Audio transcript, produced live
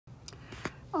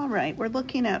All right, we're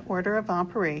looking at order of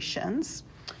operations.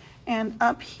 And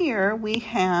up here we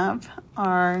have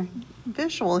our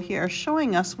visual here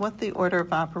showing us what the order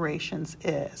of operations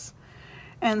is.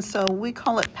 And so we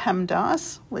call it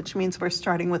PEMDAS, which means we're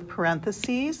starting with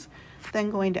parentheses, then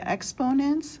going to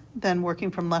exponents, then working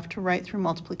from left to right through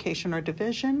multiplication or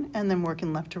division, and then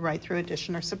working left to right through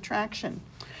addition or subtraction.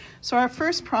 So our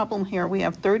first problem here, we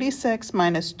have 36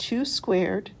 minus 2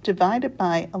 squared divided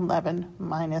by 11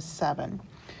 minus 7.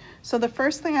 So the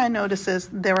first thing I notice is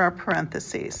there are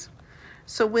parentheses.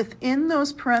 So within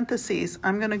those parentheses,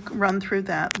 I'm going to run through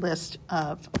that list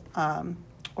of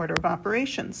order of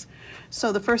operations.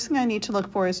 So the first thing I need to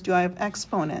look for is, do I have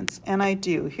exponents? And I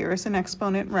do. Here's an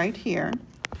exponent right here.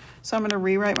 So I'm going to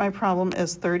rewrite my problem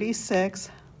as 36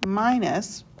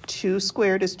 minus 2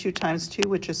 squared is 2 times 2,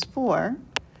 which is 4,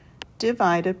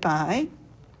 divided by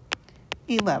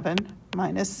 11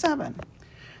 minus 7.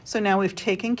 So now we've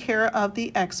taken care of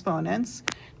the exponents.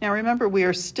 Now remember, we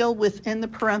are still within the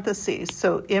parentheses.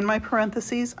 So in my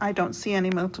parentheses, I don't see any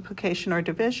multiplication or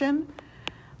division,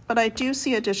 but I do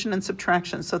see addition and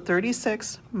subtraction. So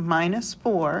 36 minus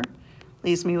 4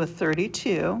 leaves me with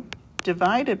 32,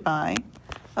 divided by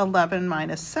 11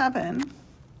 minus 7,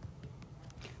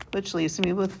 which leaves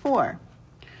me with 4.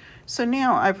 So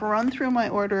now I've run through my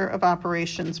order of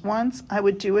operations once. I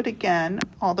would do it again,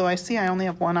 although I see I only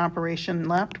have one operation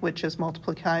left, which is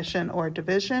multiplication or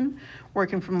division.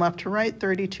 Working from left to right,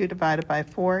 32 divided by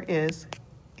 4 is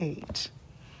 8.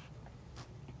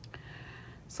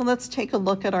 So let's take a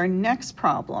look at our next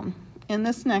problem. In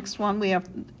this next one, we have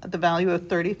the value of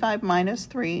 35 minus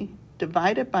 3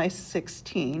 divided by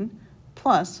 16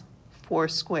 plus 4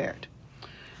 squared.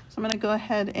 So I'm going to go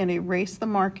ahead and erase the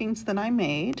markings that I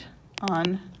made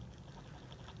on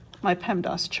my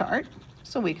PEMDAS chart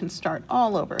so we can start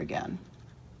all over again.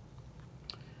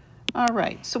 All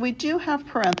right, so we do have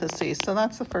parentheses, so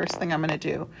that's the first thing I'm going to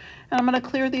do. And I'm going to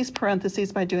clear these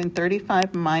parentheses by doing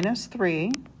 35 minus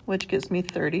 3, which gives me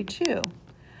 32.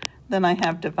 Then I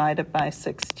have divided by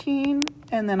 16,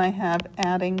 and then I have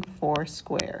adding 4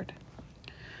 squared.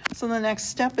 So the next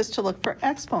step is to look for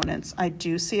exponents. I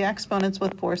do see exponents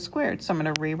with 4 squared, so I'm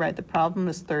going to rewrite the problem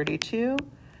as 32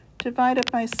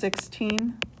 divided by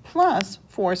 16 plus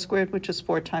 4 squared, which is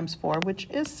 4 times 4, which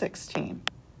is 16.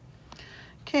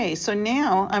 Okay, so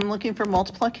now I'm looking for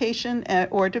multiplication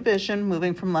or division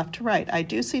moving from left to right. I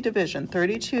do see division.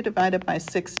 32 divided by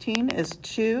 16 is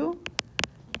 2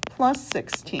 plus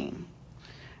 16.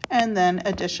 And then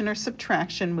addition or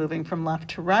subtraction moving from left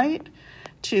to right.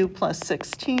 2 plus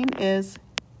 16 is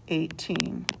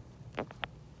 18.